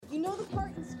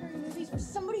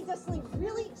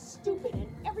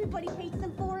everybody hates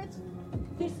them for it?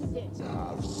 This is it.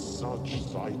 Have such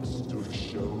sights to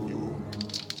show you.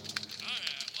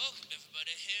 Alright, welcome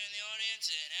everybody here in the audience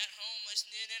and at home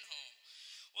listening at home.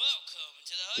 Welcome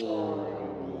to the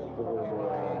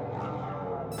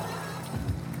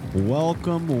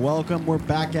Welcome. We're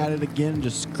back at it again,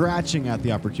 just scratching at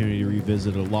the opportunity to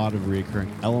revisit a lot of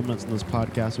recurring elements in this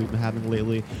podcast we've been having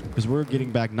lately, because we're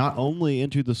getting back not only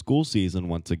into the school season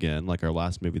once again, like our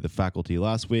last movie, The Faculty,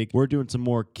 last week, we're doing some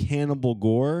more cannibal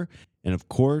gore, and of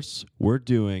course, we're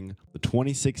doing the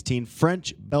 2016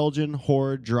 French-Belgian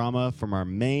horror drama from our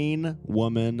main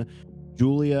woman,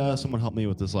 Julia. Someone help me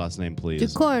with this last name, please.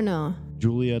 Ducournau.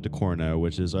 Julia Ducournau,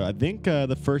 which is, I think,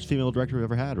 the first female director we've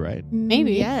ever had, right?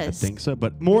 Maybe. I Yes. think so.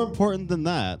 But more important than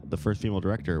that, the first female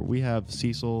director, we have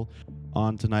Cecil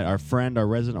on tonight. Our friend, our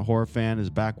resident horror fan,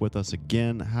 is back with us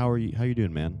again. How are you? How you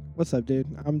doing, man? What's up, dude?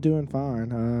 I'm doing fine.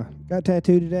 Got a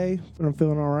tattoo today, but I'm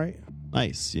feeling all right.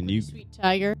 Nice. And you, Sweet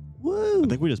tiger. Woo! I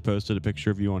think we just posted a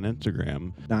picture of you on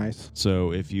Instagram. Nice.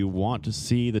 So if you want to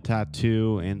see the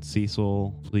tattoo and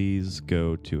Cecil, please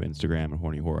go to Instagram at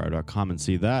hornyhorror.com and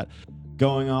see that.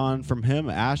 Going on from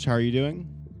him, Ash, how are you doing?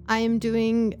 I am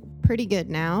doing pretty good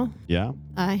now. Yeah?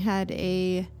 I had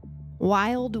a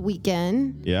wild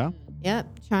weekend. Yeah?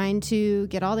 Yep. Trying to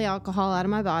get all the alcohol out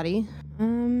of my body.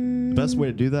 The best way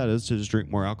to do that is to just drink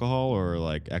more alcohol or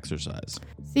like exercise.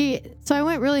 See, so I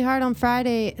went really hard on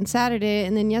Friday and Saturday,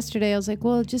 and then yesterday I was like,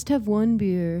 well, just have one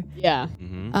beer. Yeah.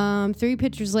 Mm-hmm. 3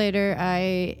 pictures later,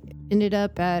 I ended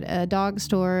up at a dog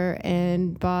store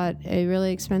and bought a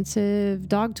really expensive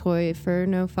dog toy for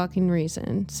no fucking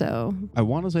reason. So I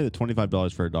want to say that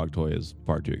 $25 for a dog toy is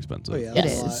far too expensive. Oh, yeah, it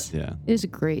that's a lot. is. Yeah. It is a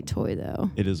great toy,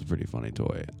 though. It is a pretty funny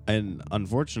toy. And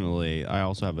unfortunately, I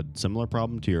also have a similar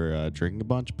problem to your drinking a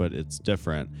bunch, but it's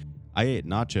different. I ate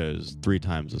nachos 3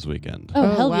 times this weekend. Oh,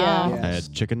 Oh, hell wow. yeah. Yeah. I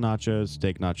had chicken nachos,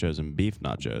 steak nachos, and beef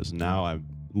nachos. Now I'm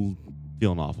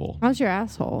feeling awful. How's your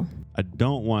asshole? I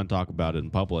don't want to talk about it in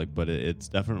public, but it's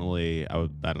definitely, I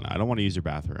don't know. I don't want to use your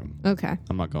bathroom. Okay.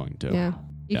 I'm not going to. Yeah.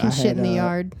 You Yeah. can I shit in had, the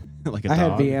yard. Like a I had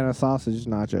dog. Vienna sausage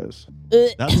nachos.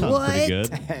 That sounds pretty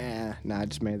good. Nah, I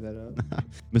just made that up.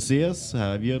 Macias,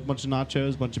 have you had a bunch of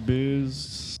nachos, bunch of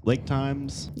booze, lake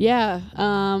times? Yeah.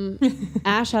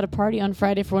 Ash had a party on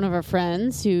Friday for one of our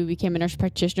friends who became a nurse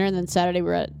practitioner. And then Saturday we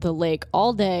were at the lake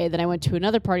all day. Then I went to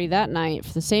another party that night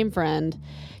for the same friend.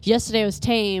 Yesterday was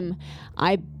tame.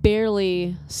 I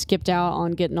barely skipped out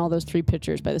on getting all those 3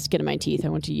 pictures by the skin of my teeth. I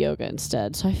went to yoga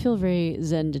instead. So I feel very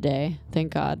zen today.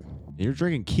 Thank God. You're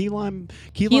drinking key lime?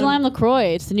 Key lime LaCroix.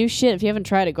 It's the new shit. If you haven't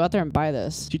tried it, go out there and buy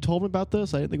this. You told me about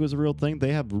this. I didn't think it was a real thing.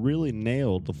 They have really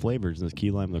nailed the flavors in this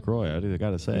key lime LaCroix. I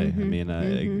got to say. I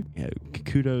mean,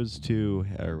 kudos to,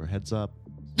 or heads up.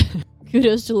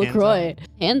 Kudos to LaCroix.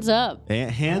 Hands up.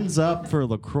 Hands up for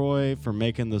LaCroix for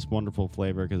making this wonderful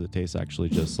flavor, because it tastes actually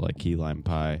just like key lime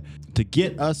pie. To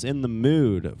get us in the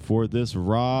mood for this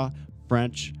raw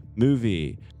French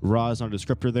movie. Raw is not a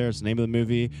descriptor there. It's the name of the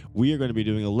movie. We are going to be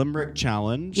doing a limerick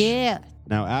challenge. Yeah.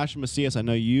 Now, Ash and Macias, I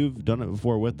know you've done it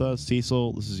before with us.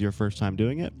 Cecil, this is your first time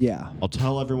doing it. Yeah. I'll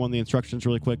tell everyone the instructions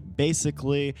really quick.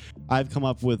 Basically, I've come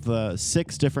up with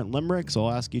 6 different limericks.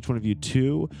 I'll ask each one of you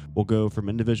 2. We'll go from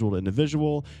individual to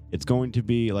individual. It's going to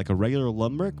be like a regular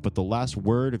limerick, but the last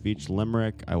word of each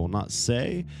limerick I will not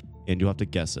say, and you'll have to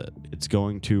guess it. It's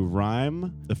going to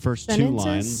rhyme the first 2 Sentences?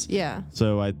 lines. Yeah.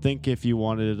 So I think if you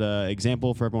wanted an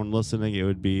example for everyone listening, it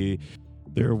would be,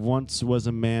 there once was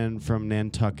a man from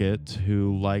Nantucket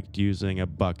who liked using a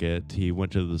bucket. He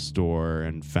went to the store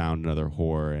and found another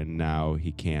whore, and now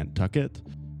he can't tuck it,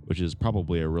 which is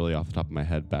probably a really off the top of my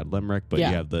head bad limerick. But Yeah.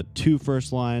 you have the 2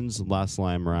 first lines, last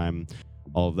line rhyme,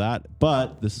 all of that.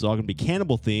 But this is all going to be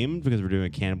cannibal themed because we're doing a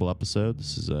cannibal episode.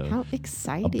 This is How a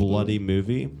exciting. bloody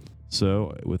movie.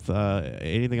 So with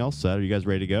anything else said, are you guys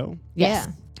ready to go? Yeah.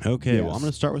 Okay, well, Yes. I'm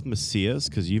going to start with Macias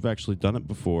because you've actually done it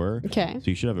before. Okay. So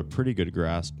you should have a pretty good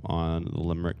grasp on the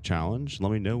limerick challenge.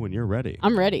 Let me know when you're ready.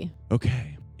 I'm ready.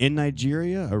 Okay. In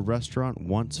Nigeria, a restaurant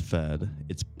once fed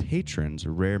its patrons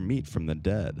rare meat from the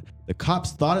dead. The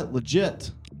cops thought it legit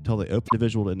until they opened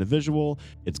individual to individual.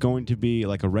 It's going to be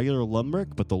like a regular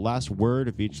limerick, but the last word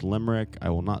of each limerick I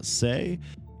will not say,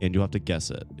 and you'll have to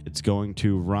guess it. It's going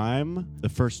to rhyme the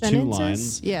first 2 Sentences?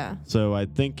 lines. Yeah. So I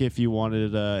think if you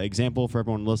wanted an example for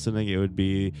everyone listening, it would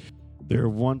be, there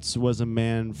once was a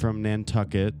man from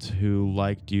Nantucket who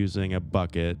liked using a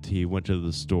bucket. He went to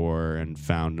the store and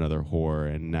found another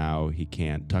whore, and now he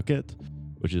can't tuck it,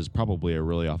 which is probably a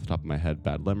really off the top of my head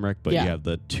bad limerick. But Yeah. you have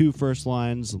the 2 first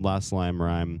lines, last line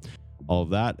rhyme, all of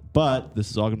that. But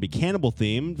this is all going to be cannibal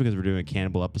themed because we're doing a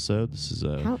cannibal episode. This is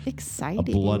How a exciting.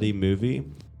 bloody movie.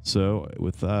 So,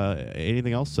 with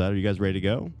anything else said, are you guys ready to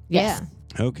go? Yes.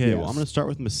 Okay, well, Yes. I'm going to start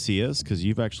with Macias because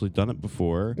you've actually done it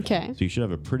before. Okay. So, you should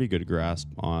have a pretty good grasp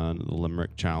on the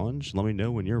Limerick Challenge. Let me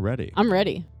know when you're ready. I'm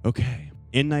ready. Okay.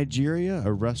 In Nigeria,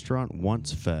 a restaurant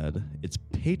once fed its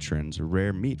patrons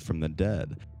rare meat from the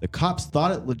dead. The cops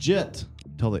thought it legit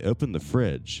until they opened the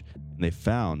fridge and they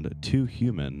found 2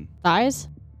 human. Thighs?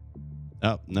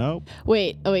 Oh, no.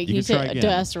 Wait. Can You you can try say again. do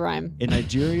it has to rhyme? In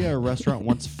Nigeria, a restaurant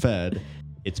once fed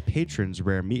its patrons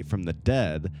rare meat from the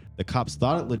dead. The cops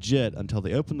thought it legit until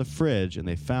they opened the fridge and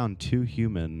they found 2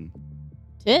 human.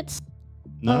 Tits?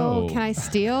 No. Oh, can I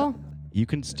steal? You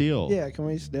can steal. Yeah, can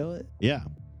we steal it? Yeah.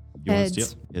 You want to Heads.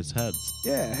 steal? It's heads.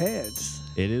 Yeah, heads.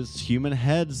 It is human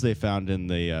heads they found in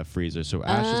the freezer. So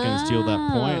Ash is going to steal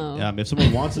that point. Oh. If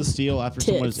someone wants to steal after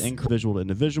someone is Tits. individual to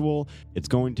individual, it's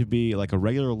going to be like a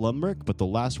regular limerick, but the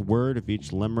last word of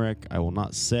each limerick I will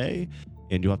not say,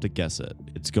 and you'll have to guess it.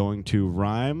 It's going to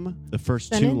rhyme the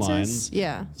first 2 Sentences? lines.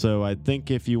 Yeah. So I think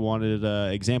if you wanted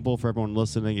an example for everyone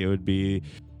listening, it would be,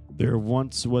 there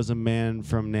once was a man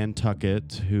from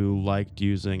Nantucket who liked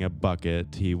using a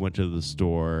bucket. He went to the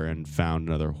store and found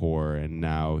another whore, and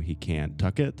now he can't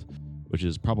tuck it, which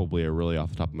is probably a really off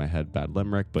the top of my head bad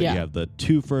limerick. But Yeah. you have the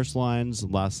 2 first lines,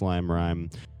 last line rhyme,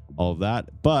 all of that.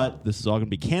 But this is all going to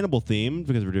be cannibal themed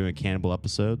because we're doing a cannibal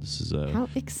episode. This is How a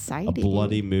exciting.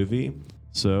 bloody movie.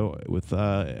 So with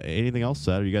anything else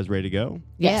said, are you guys ready to go?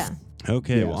 Yes. Yeah.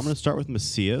 Okay, well, Yes. I'm going to start with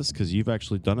Macias because you've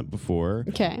actually done it before.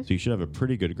 Okay. So you should have a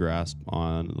pretty good grasp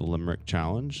on the Limerick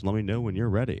Challenge. Let me know when you're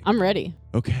ready. I'm ready.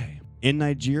 Okay. In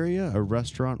Nigeria, a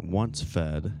restaurant once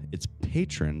fed its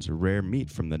patrons rare meat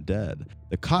from the dead.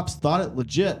 The cops thought it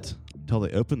legit until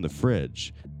they opened the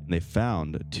fridge and they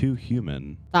found 2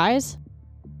 human. Thighs?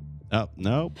 Oh,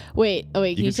 no. Wait. Can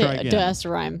can you try say do it again. has to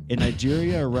rhyme? In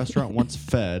Nigeria, a restaurant once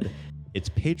fed its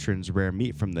patrons rare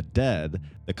meat from the dead.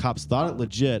 The cops thought it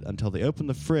legit until they opened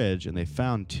the fridge and they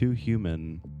found 2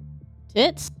 human.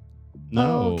 Tits?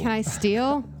 No. Oh, can I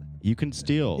steal? You can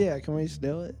steal. Yeah, can we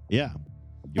steal it? Yeah. You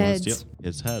want to Heads. steal?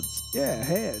 It's heads. Yeah,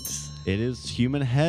 heads. It is human head.